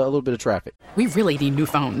 here's a little bit of traffic. We really need new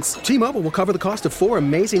phones. T-Mobile will cover the cost of 4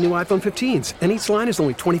 amazing new iPhone 15s, and each line is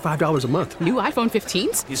only $25 a month. New iPhone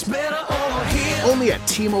 15s? It's better over here. Only at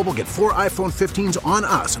T-Mobile, get 4 iPhone 15s on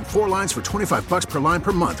us and 4 lines for $25 per line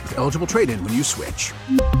per month with eligible trade-in when you switch.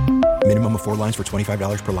 Minimum of 4 lines for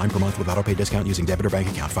 $25 per line per month with autopay discount using debit or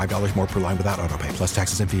bank account. $5 more per line without autopay, plus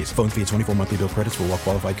taxes and fees. Phone fee at 24 monthly bill credits for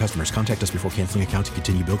well-qualified customers. Contact us before canceling account to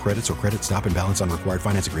continue bill credits or credit stop and balance on required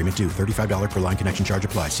finance agreement due. $35 per line connection charge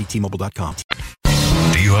applies. See T-Mobile.com.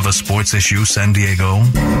 Do you have a sports issue, San Diego?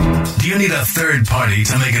 Do you need a third party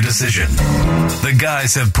to make a decision? The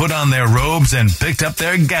guys have put on their robes and picked up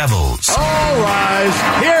their gavels. All rise.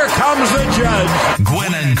 Here comes the judge.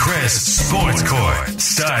 Gwen and Chris Sports Court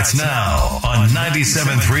starts now on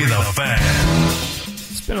 97.3 The Fan.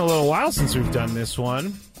 It's been a little while since we've done this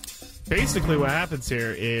one. Basically what happens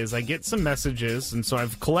here is I get some messages, and so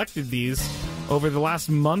I've collected these over the last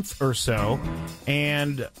month or so,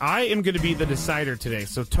 and I am going to be the decider today.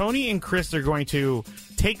 So Tony and Chris are going to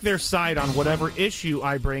take their side on whatever issue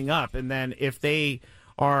I bring up, and then if they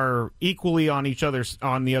are equally on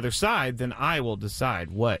the other side, then I will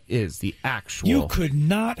decide what is the actual. You could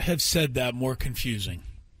not have said that more confusing.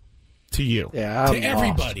 To you. Yeah, to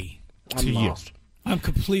everybody. I'm to lost. you. I'm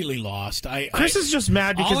completely lost. Chris is just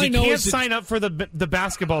mad because he can't sign up for the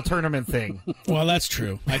basketball tournament thing. Well, that's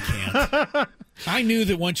true. I can't. I knew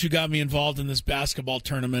that once you got me involved in this basketball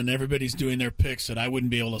tournament and everybody's doing their picks that I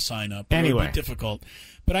wouldn't be able to sign up. It would be difficult.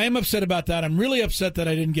 But I am upset about that. I'm really upset that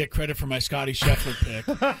I didn't get credit for my Scotty Scheffler pick.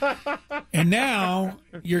 And now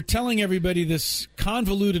you're telling everybody this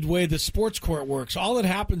convoluted way the sports court works. All that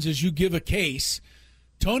happens is you give a case.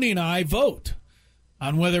 Tony and I vote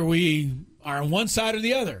on whether we are on one side or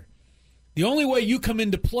the other. The only way you come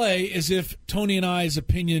into play is if Tony and I's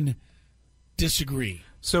opinion disagree.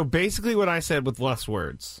 So basically what I said with less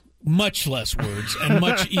words. Much less words and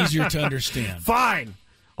much easier to understand. Fine.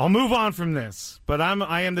 I'll move on from this. But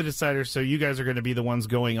I am the decider, so you guys are going to be the ones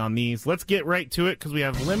going on these. Let's get right to it because we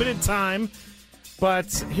have limited time.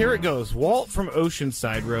 But here it goes. Walt from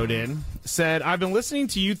Oceanside wrote in, said, I've been listening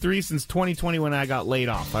to you three since 2020 when I got laid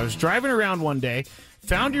off. I was driving around one day,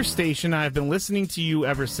 found your station, and I've been listening to you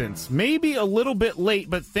ever since. Maybe a little bit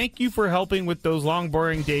late, but thank you for helping with those long,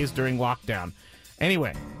 boring days during lockdown.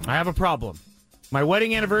 Anyway, I have a problem. My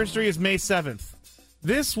wedding anniversary is May 7th.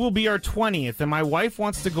 This will be our 20th, and my wife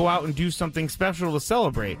wants to go out and do something special to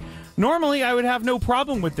celebrate. Normally, I would have no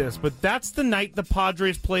problem with this, but that's the night the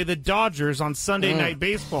Padres play the Dodgers on Sunday Night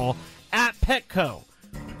Baseball at Petco.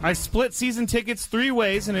 I split season tickets 3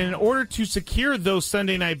 ways, and in order to secure those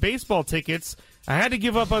Sunday Night Baseball tickets, I had to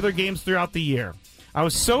give up other games throughout the year. I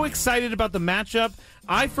was so excited about the matchup,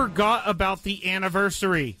 I forgot about the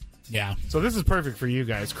anniversary. Yeah. So this is perfect for you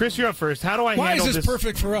guys. Chris, you're up first. How do I handle this? Why is this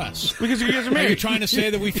perfect for us? Because you guys are married. Are you trying to say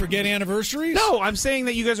that we forget anniversaries? No, I'm saying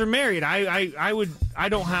that you guys are married. I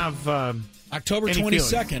don't have October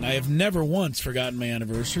 22nd. I have never once forgotten my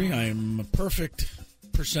anniversary. I am a perfect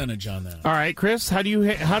percentage on that. All right, Chris, how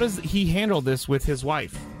does he handle this with his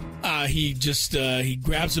wife? He just he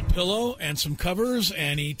grabs a pillow and some covers,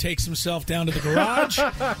 and he takes himself down to the garage,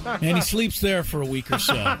 and he sleeps there for a week or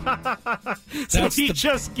so. So he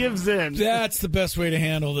just gives in. That's the best way to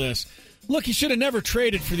handle this. Look, he should have never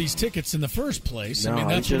traded for these tickets in the first place. No, I mean,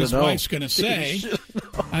 that's what his wife's going to say.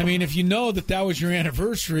 I mean, if you know that was your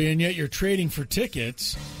anniversary and yet you're trading for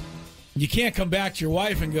tickets, you can't come back to your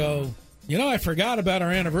wife and go, I forgot about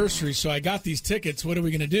our anniversary, so I got these tickets. What are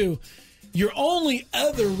we going to do? Your only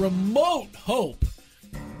other remote hope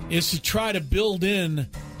is to try to build in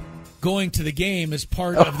going to the game as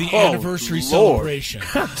part of the anniversary celebration.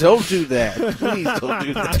 Don't do that. Please don't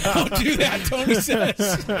do that. Don't do that, Tony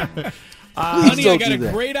says. Honey, I got a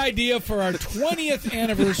great idea for our 20th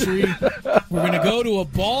anniversary. We're going to go to a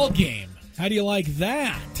ball game. How do you like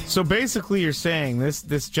that? So basically you're saying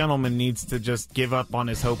this gentleman needs to just give up on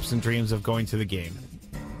his hopes and dreams of going to the game.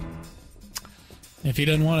 If he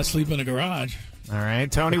doesn't want to sleep in a garage. All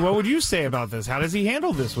right. Tony, what would you say about this? How does he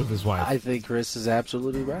handle this with his wife? I think Chris is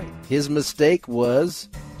absolutely right. His mistake was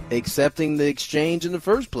accepting the exchange in the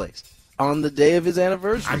first place on the day of his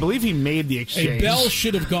anniversary. I believe he made the exchange. A bell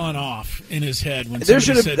should have gone off in his head when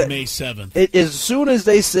somebody said May 7th. As soon as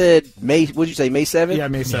they said May 7th? Yeah,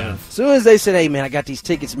 May 7th. Yeah. As soon as they said, hey, man, I got these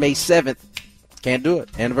tickets May 7th. Can't do it.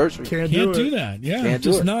 Anniversary. Can't do that. Yeah. Can't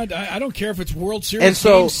do it. I don't care if it's World Series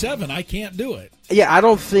Game 7. I can't do it. Yeah, I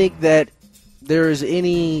don't think that there is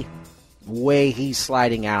any way he's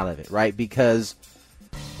sliding out of it, right? Because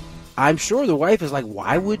I'm sure the wife is like,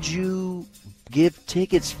 why would you give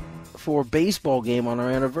tickets for a baseball game on our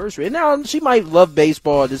anniversary? And now she might love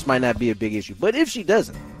baseball. This might not be a big issue. But if she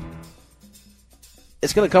doesn't,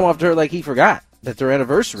 it's going to come off to her like he forgot that their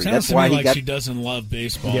anniversary. Sounds That's why to me he like she doesn't love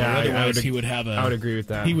baseball. Yeah, otherwise he would have I would agree with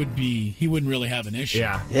that. He wouldn't really have an issue.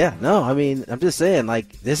 Yeah. No, I mean, I'm just saying,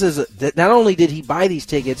 like, this is not only did he buy these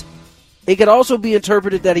tickets, it could also be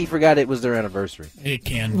interpreted that he forgot it was their anniversary. It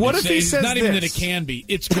can. What if he says not even that it can be?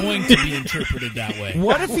 It's going to be interpreted that way.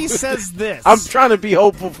 What if he says this? I'm trying to be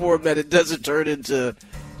hopeful for him that it doesn't turn into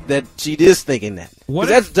that she is thinking that. What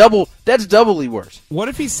if, that's doubly worse. What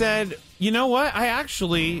if he said, you know what? I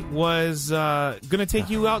actually was going to take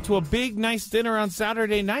you out to a big, nice dinner on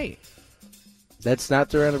Saturday night. That's not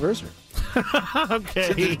their anniversary.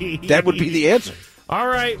 Okay. That would be the answer. All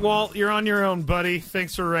right, Walt, you're on your own, buddy.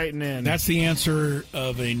 Thanks for writing in. That's the answer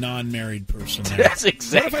of a non-married person. There. That's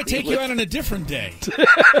exactly. What if I take you out on a different day?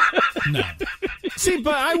 No. See,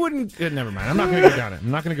 but I wouldn't. Never mind. I'm not going to go down it. I'm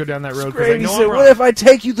not going to go down that road because I Grady know said, I'm wrong. what if I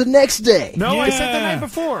take you the next day? No, Yeah. I said the night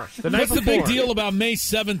before. What's the big deal about May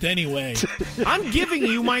 7th anyway? I'm giving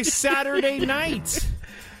you my Saturday night.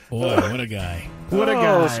 Boy, what a guy. What a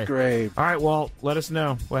guy. Oh, Scrape. All right, Walt, let us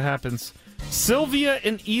know what happens. Sylvia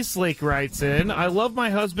in Eastlake writes in, I love my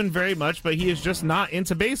husband very much, but he is just not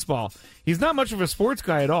into baseball. He's not much of a sports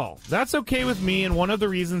guy at all. That's okay with me, and one of the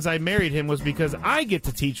reasons I married him was because I get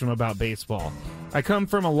to teach him about baseball. I come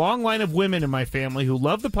from a long line of women in my family who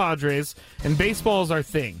love the Padres, and baseball is our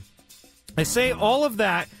thing. I say all of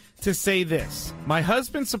that to say this. My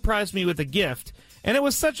husband surprised me with a gift, and it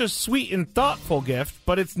was such a sweet and thoughtful gift,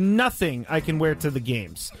 but it's nothing I can wear to the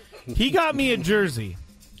games. He got me a jersey,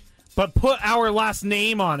 but put our last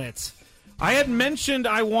name on it. I had mentioned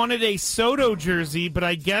I wanted a Soto jersey, but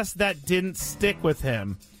I guess that didn't stick with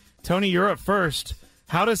him. Tony, you're up first.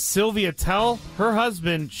 How does Sylvia tell her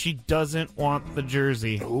husband she doesn't want the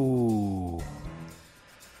jersey? Ooh.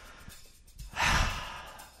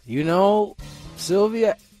 You know,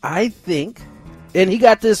 Sylvia, I think, and he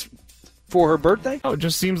got this for her birthday. Oh, it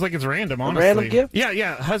just seems like it's random, honestly. A random gift?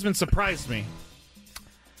 Yeah. Husband surprised me.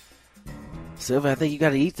 Sylvia, I think you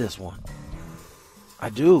got to eat this one. I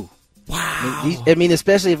do. Wow. I mean,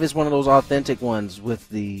 especially if it's one of those authentic ones with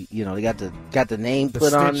the, they got the name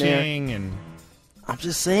put on there. And I'm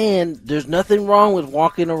just saying, there's nothing wrong with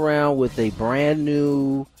walking around with a brand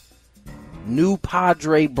new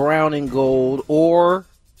Padre brown and gold or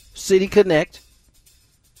City Connect.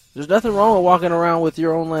 There's nothing wrong with walking around with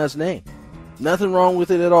your own last name. Nothing wrong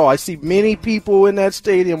with it at all. I see many people in that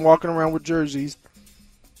stadium walking around with jerseys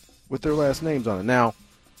with their last names on it. Now,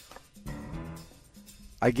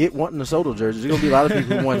 I get wanting the Soto jersey. There's going to be a lot of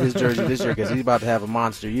people who want his jersey this year because he's about to have a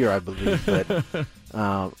monster year, I believe. But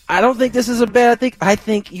I don't think this is a bad thing. I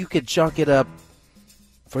think you could chunk it up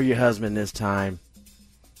for your husband this time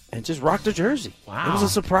and just rock the jersey. Wow. It was a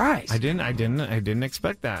surprise. I didn't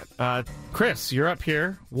expect that. Chris, you're up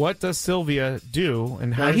here. What does Sylvia do,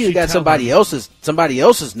 and how now, does he she got tell somebody him?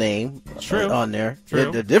 else's name True. on there.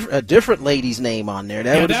 True. A different lady's name on there.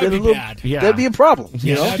 That would that'd be be bad. Yeah. That'd be a problem.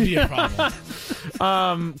 Yeah, that'd be a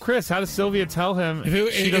problem. Chris, how does Sylvia tell him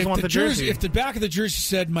she doesn't want the jersey? If the back of the jersey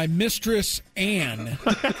said "My Mistress Anne,"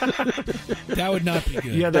 that would not be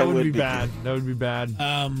good. Yeah, that would be bad. That would be bad.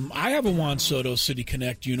 I have a Juan Soto City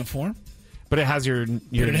Connect uniform. But it has your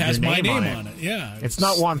my name on it. Yeah. It's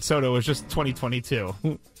not Juan Soto. It's just 2022.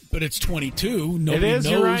 But it's 22. Nobody It is.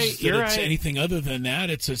 knows You're right. that it's anything other than that.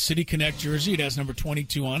 It's a City Connect jersey. It has number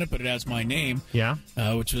 22 on it, but it has my name. Yeah.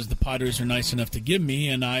 Which was the Padres are nice enough to give me,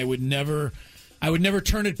 and I would never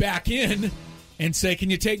turn it back in and say, "Can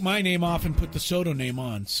you take my name off and put the Soto name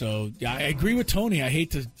on?" So yeah, I agree with Tony. I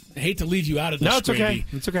hate to leave you out of this. No, it's Scraby, okay.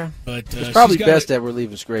 It's okay. But it's probably best that we're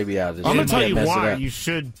leaving Scraby out of this. I'm going to tell you why you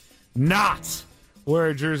should not wear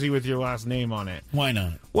a jersey with your last name on it. Why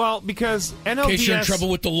not? Well, because NLDS... In case you're in trouble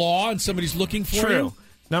with the law and somebody's looking for you?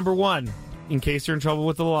 Number one, in case you're in trouble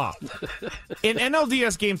with the law. In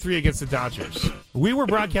NLDS Game 3 against the Dodgers, we were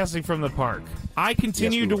broadcasting from the park. I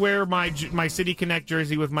continued to wear my City Connect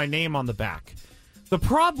jersey with my name on the back. The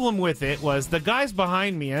problem with it was the guys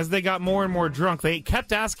behind me, as they got more and more drunk, they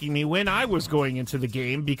kept asking me when I was going into the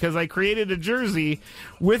game because I created a jersey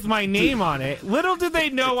with my name on it. Little did they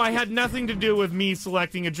know I had nothing to do with me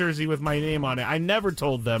selecting a jersey with my name on it. I never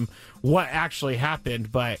told them what actually happened,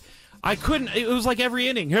 but I couldn't. It was like every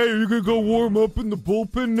inning. Hey, you're going to go warm up in the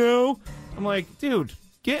bullpen now? I'm like, dude,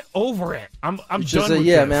 get over it. I'm done with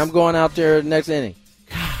this. Man, I'm going out there next inning.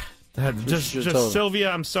 Just Sylvia,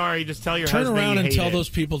 I'm sorry. Just tell your Turn husband around you and hate tell it. those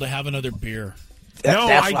people to have another beer. No,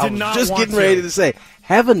 I did not just want getting ready to say,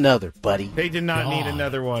 have another, buddy. They did not need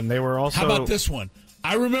another one. They were also... How about this one?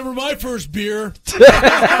 I remember my first beer.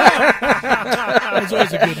 That was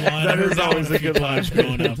always a good line. That is always a good line.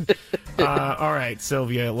 Growing up. All right,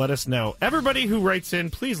 Sylvia, let us know. Everybody who writes in,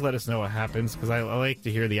 please let us know what happens, because I like to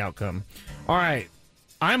hear the outcome. All right.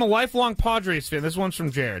 I'm a lifelong Padres fan. This one's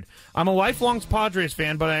from Jared. I'm a lifelong Padres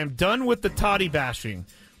fan, but I am done with the toddy bashing.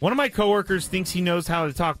 One of my coworkers thinks he knows how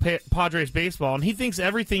to talk Padres baseball, and he thinks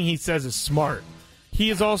everything he says is smart.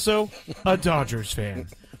 He is also a Dodgers fan.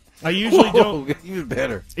 I usually don't. Even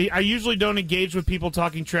better. I usually don't engage with people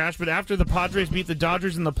talking trash, but after the Padres beat the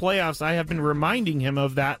Dodgers in the playoffs, I have been reminding him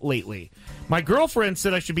of that lately. My girlfriend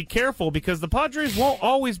said I should be careful because the Padres won't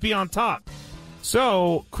always be on top.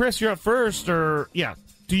 So, Chris, you're up first, yeah.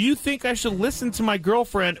 Do you think I should listen to my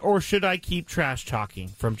girlfriend, or should I keep trash talking?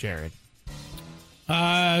 From Jared.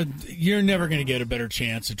 You're never going to get a better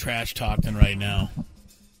chance of trash talk than right now,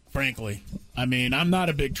 frankly. I mean, I'm not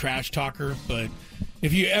a big trash talker, but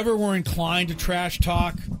if you ever were inclined to trash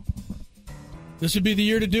talk, this would be the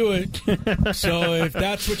year to do it. So if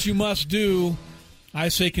that's what you must do, I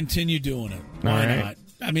say continue doing it. Why not?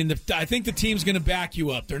 I mean, I think the team's going to back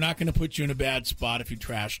you up. They're not going to put you in a bad spot if you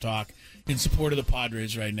trash talk in support of the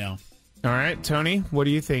Padres right now. All right, Tony, what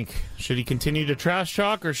do you think? Should he continue to trash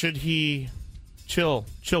talk, or should he chill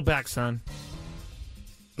back, son?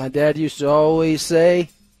 My dad used to always say,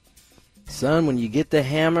 son, when you get the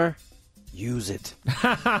hammer, use it.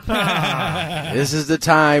 This is the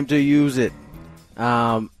time to use it.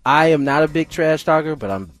 I am not a big trash talker,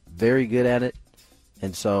 but I'm very good at it.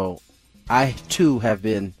 And so I, too, have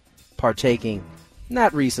been partaking,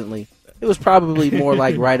 not recently. It was probably more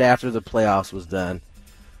like right after the playoffs was done.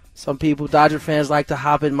 Some people, Dodger fans, like to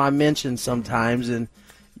hop in my mentions sometimes, and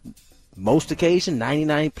most occasion,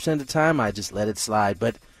 99% of the time, I just let it slide.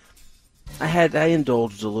 But I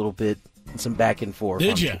indulged a little bit in some back and forth on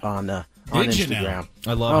Instagram.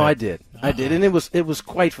 I love it. I did. I did, and it was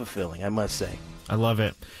quite fulfilling, I must say. I love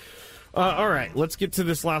it. All right, let's get to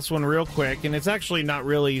this last one real quick, and it's actually not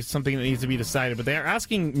really something that needs to be decided, but they are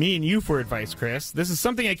asking me and you for advice, Chris. This is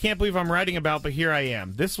something I can't believe I'm writing about, but here I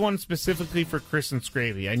am. This one specifically for Chris and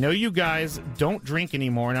Scravy. I know you guys don't drink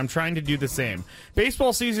anymore, and I'm trying to do the same.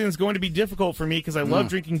 Baseball season is going to be difficult for me because I love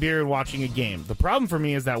drinking beer and watching a game. The problem for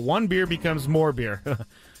me is that one beer becomes more beer.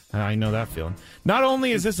 I know that feeling. Not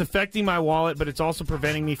only is this affecting my wallet, but it's also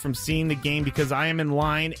preventing me from seeing the game because I am in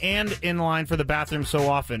line for the bathroom so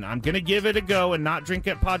often. I'm going to give it a go and not drink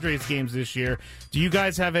at Padres games this year. Do you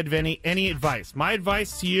guys have any advice? My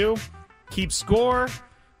advice to you, keep score,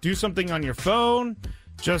 do something on your phone,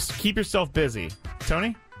 just keep yourself busy.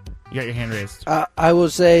 Tony, you got your hand raised. I will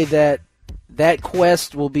say that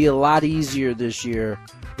quest will be a lot easier this year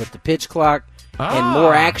with the pitch clock. And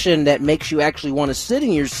more action that makes you actually want to sit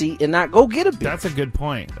in your seat and not go get a beer. That's a good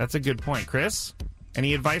point. Chris,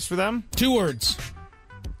 any advice for them? 2 words.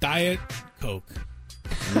 Diet Coke.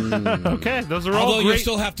 Okay, those are all Although great. you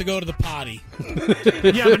still have to go to the potty.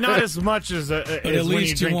 Yeah, but not as much as But at when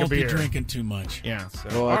least you drink won't a beer. be drinking too much. Yeah. So.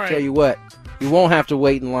 Well, I'll tell you what. You won't have to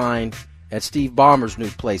wait in line at Steve Ballmer's new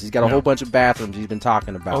place. He's got a whole bunch of bathrooms he's been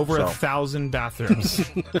talking about. Over 1,000 bathrooms.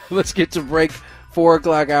 Let's get to break. 4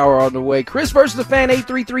 o'clock hour on the way. Chris versus the Fan,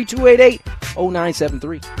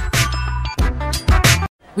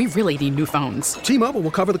 833-288-0973. We really need new phones. T-Mobile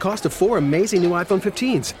will cover the cost of 4 amazing new iPhone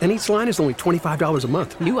 15s, and each line is only $25 a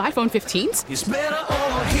month. New iPhone 15s? It's better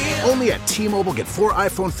over here. Only at T-Mobile, get 4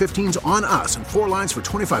 iPhone 15s on us and 4 lines for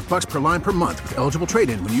 $25 per line per month with eligible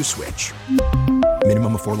trade-in when you switch.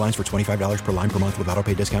 Minimum of 4 lines for $25 per line per month with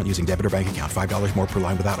autopay discount using debit or bank account. $5 more per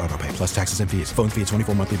line without autopay, plus taxes and fees. Phone fee at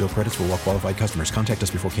 24 monthly bill credits for well-qualified customers. Contact us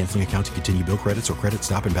before canceling account to continue bill credits or credit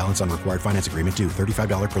stop and balance on required finance agreement due.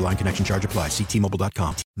 $35 per line connection charge applies. See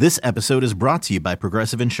T-Mobile.com. This episode is brought to you by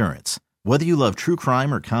Progressive Insurance. Whether you love true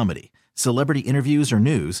crime or comedy, celebrity interviews or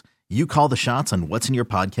news, you call the shots on what's in your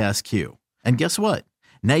podcast queue. And guess what?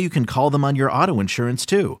 Now you can call them on your auto insurance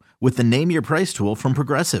too with the Name Your Price tool from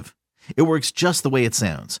Progressive. It works just the way it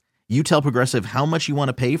sounds. You tell Progressive how much you want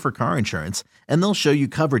to pay for car insurance, and they'll show you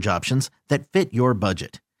coverage options that fit your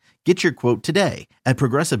budget. Get your quote today at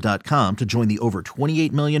Progressive.com to join the over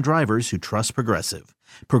 28 million drivers who trust Progressive.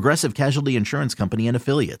 Progressive Casualty Insurance Company and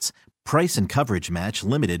Affiliates. Price and coverage match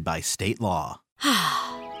limited by state law.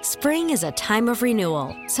 Spring is a time of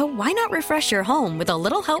renewal, so why not refresh your home with a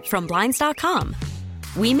little help from Blinds.com?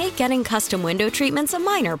 We make getting custom window treatments a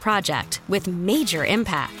minor project with major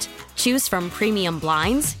impact. Choose from premium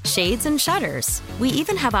blinds, shades, and shutters. We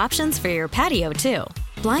even have options for your patio, too.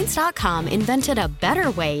 Blinds.com invented a better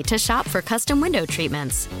way to shop for custom window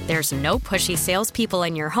treatments. There's no pushy salespeople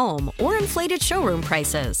in your home or inflated showroom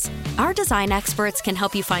prices. Our design experts can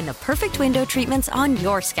help you find the perfect window treatments on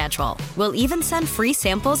your schedule. We'll even send free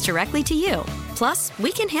samples directly to you. Plus,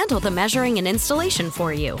 we can handle the measuring and installation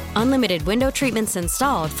for you. Unlimited window treatments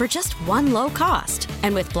installed for just one low cost.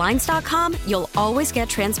 And with Blinds.com, you'll always get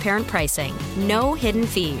transparent pricing. No hidden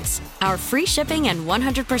fees. Our free shipping and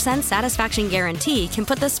 100% satisfaction guarantee can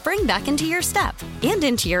put the spring back into your step and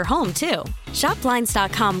into your home, too. Shop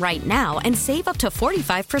Blinds.com right now and save up to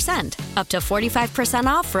 45%. Up to 45%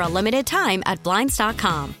 off for a limited time at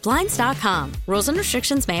Blinds.com. Blinds.com. Rules and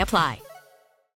restrictions may apply.